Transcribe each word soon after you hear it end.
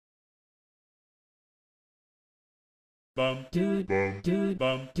There you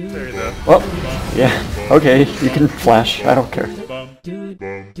go. Well, yeah, okay, you can flash, I don't care.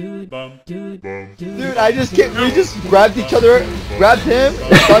 Dude, I just can't. We just grabbed each other, grabbed him,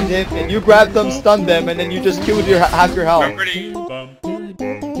 stunned him, and you grabbed them, stunned them, and then you just killed your half your health.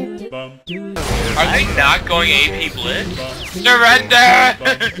 Are they not going AP Blitz? Surrender!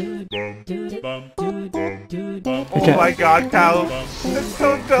 Oh my god, Kyle. That's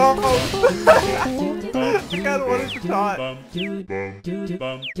so dumb. I kinda wanted to taunt.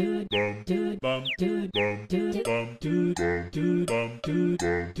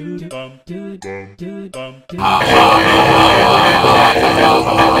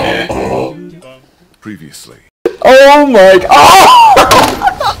 Previously. Oh my god!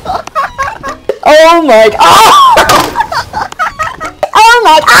 Oh my god! Oh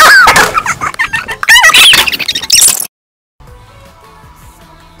my god!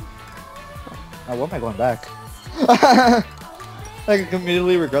 Oh, why am I going back? Like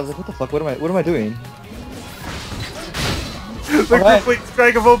immediately regrets. Like, what the fuck? What am I doing? The complete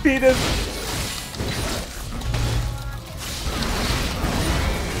strike of Opinus.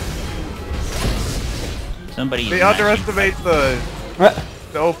 Somebody. They underestimate the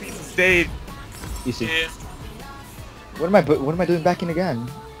OP state. Easy. Yeah. What am I doing back in again?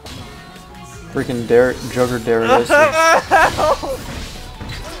 Freaking Joker Darius.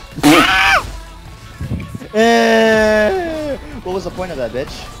 What was the point of that,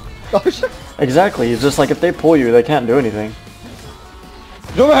 bitch? Oh shit! Exactly, it's just like if they pull you, they can't do anything.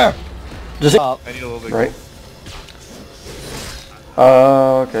 Come here! Just I need a little bit. right.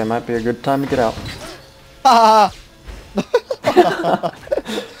 Okay, might be a good time to get out. I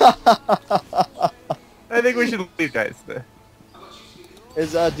think we should leave, guys.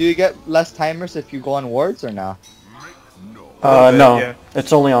 Do you get less timers if you go on wards or no? No, yeah.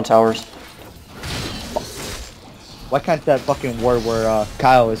 it's only on towers. Why can't that fucking ward where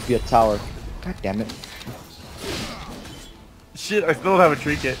Kyle is be a tower? God damn it. Shit, I still don't have a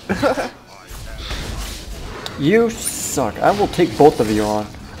trinket. You suck. I will take both of you on.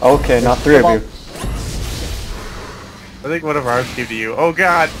 Okay, not three of you. I think one of ours came to you. Oh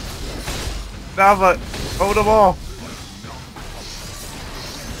god! Nava! Own them all!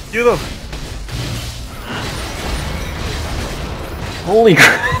 You them! Holy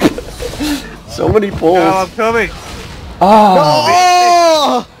crap! So many pulls. Kyle, I'm coming!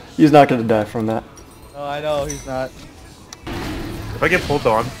 Oh! He's not gonna die from that. Oh, I know, he's not. If I get pulled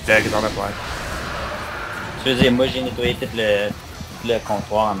though, I'm dead because I'm not flying. Je veux dire, moi j'ai nettoyé tout le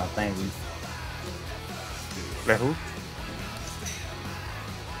comptoir en matin, oui. Mais où?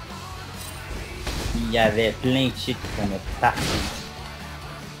 Il y avait plein de shit qui prenaient partout.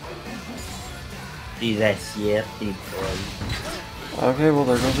 Des assiettes, des bols. Okay, well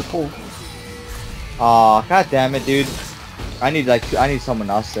there goes your pull. Aw, god damn it, dude. I need someone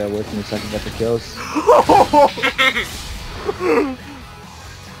else there with me so I can get the kills.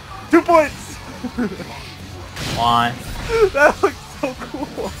 2 points! One. That looks so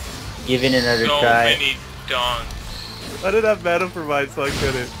cool! Give it another So try. many dunks. I didn't have mana for mine, so I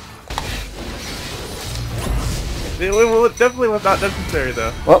couldn't. It definitely was not necessary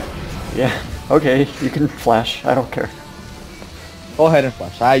though. Well, yeah. Okay, you can flash. I don't care. Go ahead and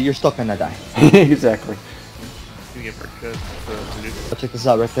flash. You're still gonna die. Exactly. You get good. Check this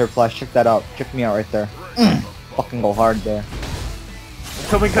out right there, Flash. Check that out. Check me out right there. Fucking go hard there.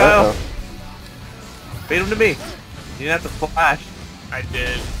 Coming, Kyle! Bait him to me. You didn't have to flash. I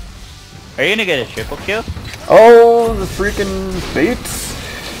did. Are you gonna get a triple kill? Oh, the freaking baits!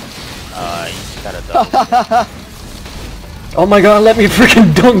 You got a double. Oh my god, let me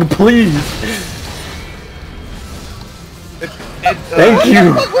freaking dunk, please! Thank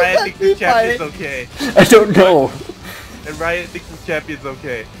you! Ryan thinks the champion's okay. I don't know. And Ryan thinks the champion's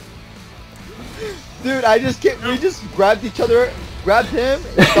okay. Dude, I just can't. We just grabbed each other, grabbed him,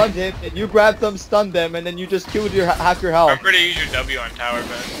 stunned him, and you grabbed them, stunned them, and then you just killed your half your health. I'm pretty use your W on tower,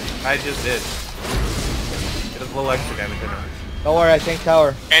 man. I just did. It does a little extra damage in it. Don't worry, I think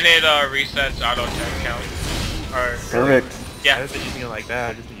tower. And it resets auto attack count. Or Perfect. I yeah. haven't been using it like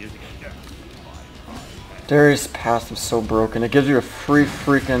that, I've just been using it. Darius' passive is so broken. It gives you a free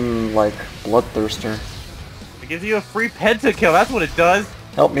freaking, like, bloodthirster. It gives you a free pentakill, that's what it does!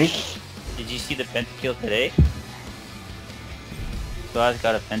 Help me. Did you see the pentakill today? So I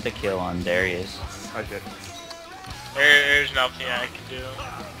got a pentakill on Darius. I did. There's nothing I can do.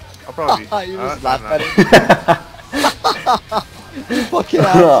 I'll probably be... You just laugh I'm at not. it. You fucking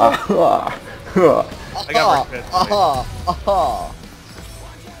asshole. I got breakfast.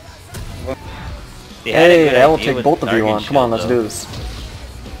 They had a good Hey, I will idea take with both of you Target on. Come on, Shield, let's though. do this.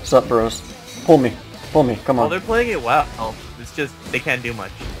 What's up, bros? Pull me. Pull me, come Well, on. they're playing it well. It's just they can't do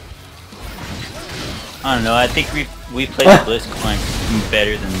much. I don't know. I think we played the BlizzCon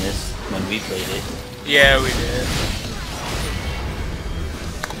better than this when we played it. Yeah, we did.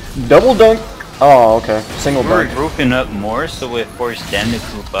 Double dunk. Oh, okay. Single We were dunk. grouping up more, so it forced them to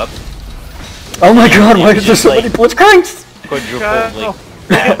group up. Oh my god, why It is there just, so like, many blitzcranks? Quadruple, Kyle, like.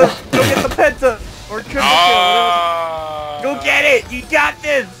 go get the penta or triple kill. Whatever. Go get it! You got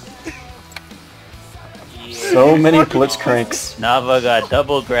this! So many blitzcranks. Nava got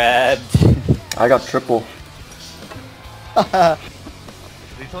double grabbed. I got triple. Are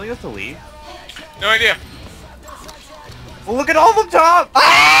they telling us to leave? No idea. Well, look at all of them, Tom!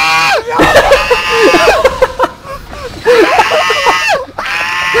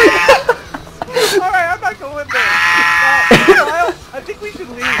 Alright, I'm not going there. Kyle, I think we should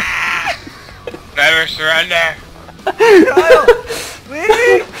leave. Never surrender. Kyle,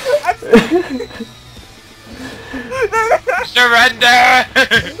 leave! Surrender!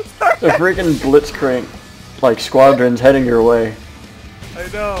 The freaking blitzcrank, like squadron's heading your way. I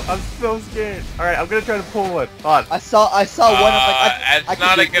know, I'm so scared. Alright, I'm gonna try to pull one. On. I saw one. I'm like, It's I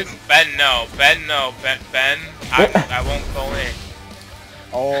not can a do good this. Ben. No, Ben. No, Ben. I won't go in.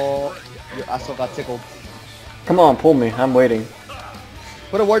 Oh, your asshole got tickled. Come on, pull me. I'm waiting.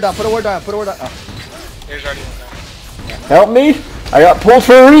 Put a word down. Put a word down. Put a word down. Oh. There's already one there. Help me! I got pulled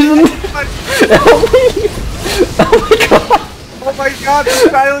for a reason! Help me! Oh my god! Oh my god, the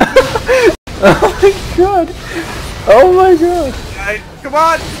silence is... Oh my god! Oh my god! Alright, come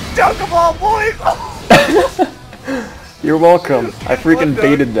on! Dunk them all, boys! You're welcome. I freaking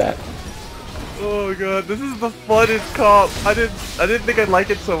baited that. Oh god, this is the funnest comp. I didn't think I'd like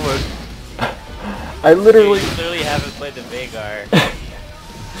it so much. I literally... You clearly haven't played the Vagar.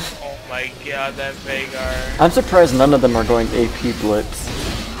 Oh my god, that Vagar. I'm surprised none of them are going AP Blitz.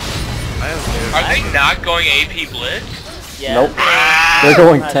 I don't care. Are they not going AP Blitz? Yeah, Nope. They're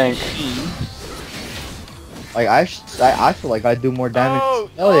going not tank. machine. Like I feel like I do more damage. Oh,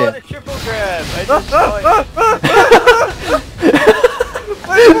 Hell yeah. the triple grab! I just saw it.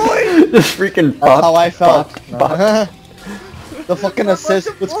 My boy! This freaking That's pop. how I felt. Pop, pop. The fucking assist.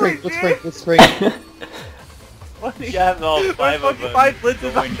 Let's spring. Let's spring. Let's spring. You have all five of them Five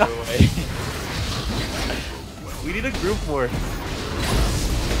blitzes going on your way. We need a group more.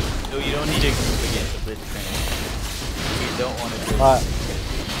 No, you don't need a group against the Blitzcrank. You don't want to do it. Well,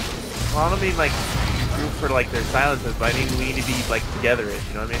 I don't mean like group for like their silences, but I mean we need to be like together-ish,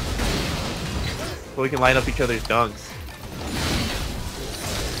 you know what I mean? So we can line up each other's dunks.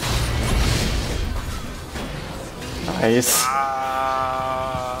 Nice.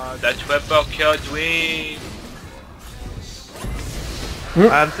 That triple kill Dwayne.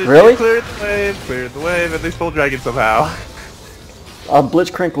 Really? Cleared the wave, and they stole Dragon somehow.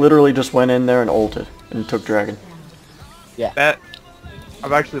 Blitzcrank literally just went in there and ulted and took Dragon. That,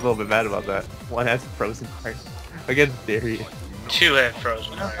 I'm actually a little bit mad about that. One has Frozen Heart against Darius. Two have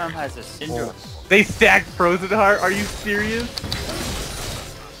Frozen One of them Heart. has a Cinder. They stacked Frozen Heart? Are you serious?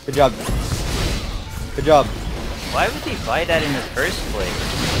 Good job. Good job. Why would they buy that in the first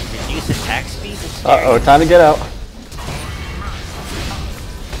place? Reduce attack speed? It's scary. Uh-oh, time to get out.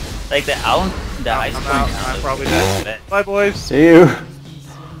 Like the ice I'm point out. now I'm looks probably good. dead. Bye, boys. See you.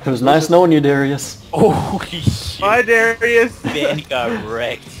 It was nice knowing you, Darius. Holy shit. Bye, Darius. Ben got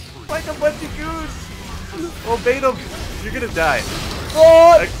wrecked. Like a bunch of goose. Well, bait him. You're gonna die.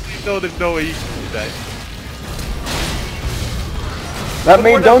 What? Actually, no, there's no way you can die. That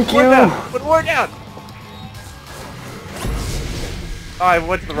may dunk you. Put more down. Oh, I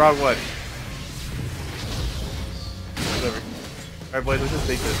went to the wrong one. Whatever. Alright, boys, let's just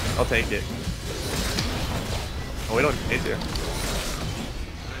take this. I'll take it. Oh, we don't need to.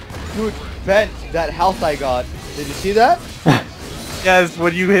 Dude, Ben, that health I got. Did you see that? Yes,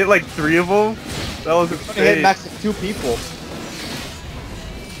 when you hit like 3 of them, that was I hit insane. max of 2 people.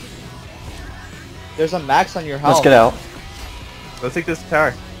 There's a max on your health. Let's get out. Let's take this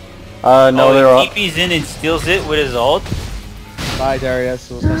tower. No, they're up. TP's in and steals it with his ult. Bye, Darius.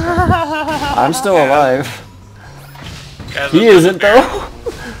 It was nice talking to you. I'm still alive. Guys, He let's isn't though.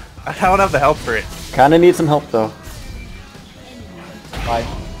 I don't have the health for it. Kinda need some help though. Bye.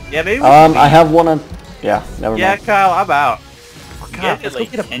 Yeah, maybe. I have one on. Yeah, never Yeah, mind. Kyle, I'm out. Oh, Yeah, God, let's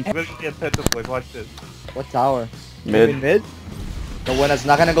like go get a 10 I'm gonna get a pencil, boys. Watch this. What tower? Mid. You mean mid? The one that's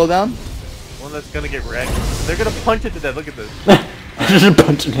not gonna go down? One that's gonna get wrecked. They're gonna punch it to death. Look at this. Just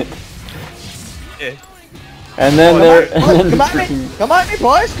punching it. Yeah. And then Oh, they're. Come And on, then come on, freaking- me! Come on, me,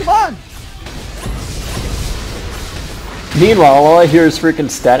 boys! Come on! Meanwhile, all I hear is freaking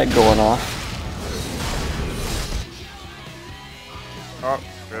static going off. Oh,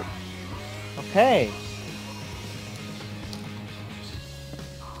 rip. Okay.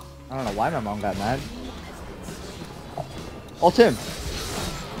 I don't know why my mom got mad. Ult him.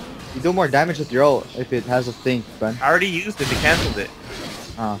 You do more damage with your ult if it has a thing, Ben. I already used it. They canceled it.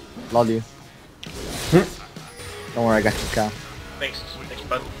 Love you. Don't worry, I got you, Kyle. Thanks,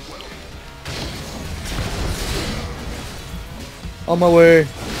 bud. On my way.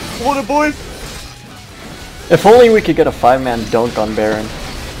 Come on, boys. If only we could get a 5-man dunk on Baron.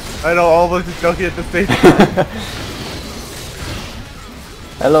 I know all of us just dunking at the same time.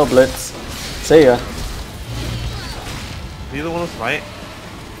 Hello, Blitz. See ya. You the one with smite?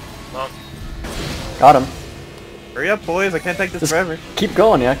 Got him. Hurry up, boys. I can't take this Just forever. keep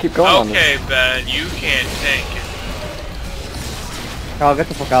going, yeah. Keep going on this. Okay, Ben, you can't tank it. Kyle, get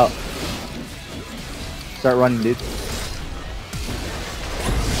the fuck out. Start running, dude.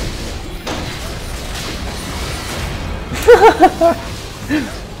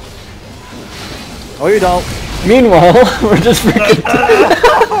 Oh, you don't. Meanwhile, we're just freaking.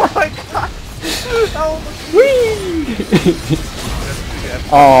 Oh my god!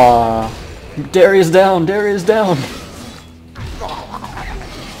 Aww. Darius down, Darius down.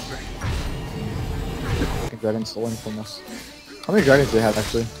 Dragon stolen from us. How many dragons do they have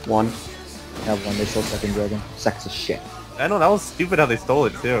actually? One. They have one, they stole second dragon. Sacks of shit. I know, that was stupid how they stole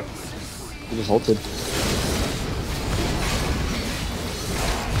it too. They just halted.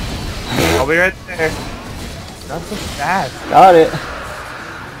 I'll be right there. Not so fast. Got it.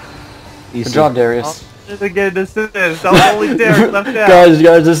 Easy. Good job, Darius. Just again, this is that was only Darius left out. Guys,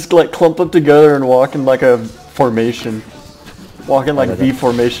 just like clump up together and walk in like a formation. Walk in like V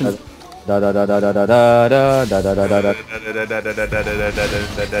formation. Da da da da da da da da da da da da da.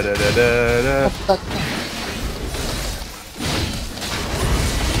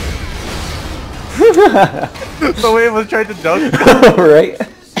 The way it was trying to dunk. Right?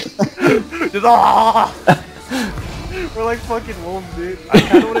 Just we're like fucking wolves, dude. I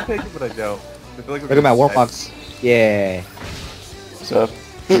kinda wanna take it, but I don't. I feel like Look at my warm-ups. Yeah. What's up?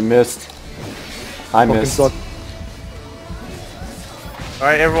 You missed. I missed. Alright,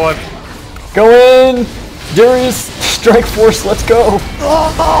 everyone. Go in! Darius, strike force, let's go!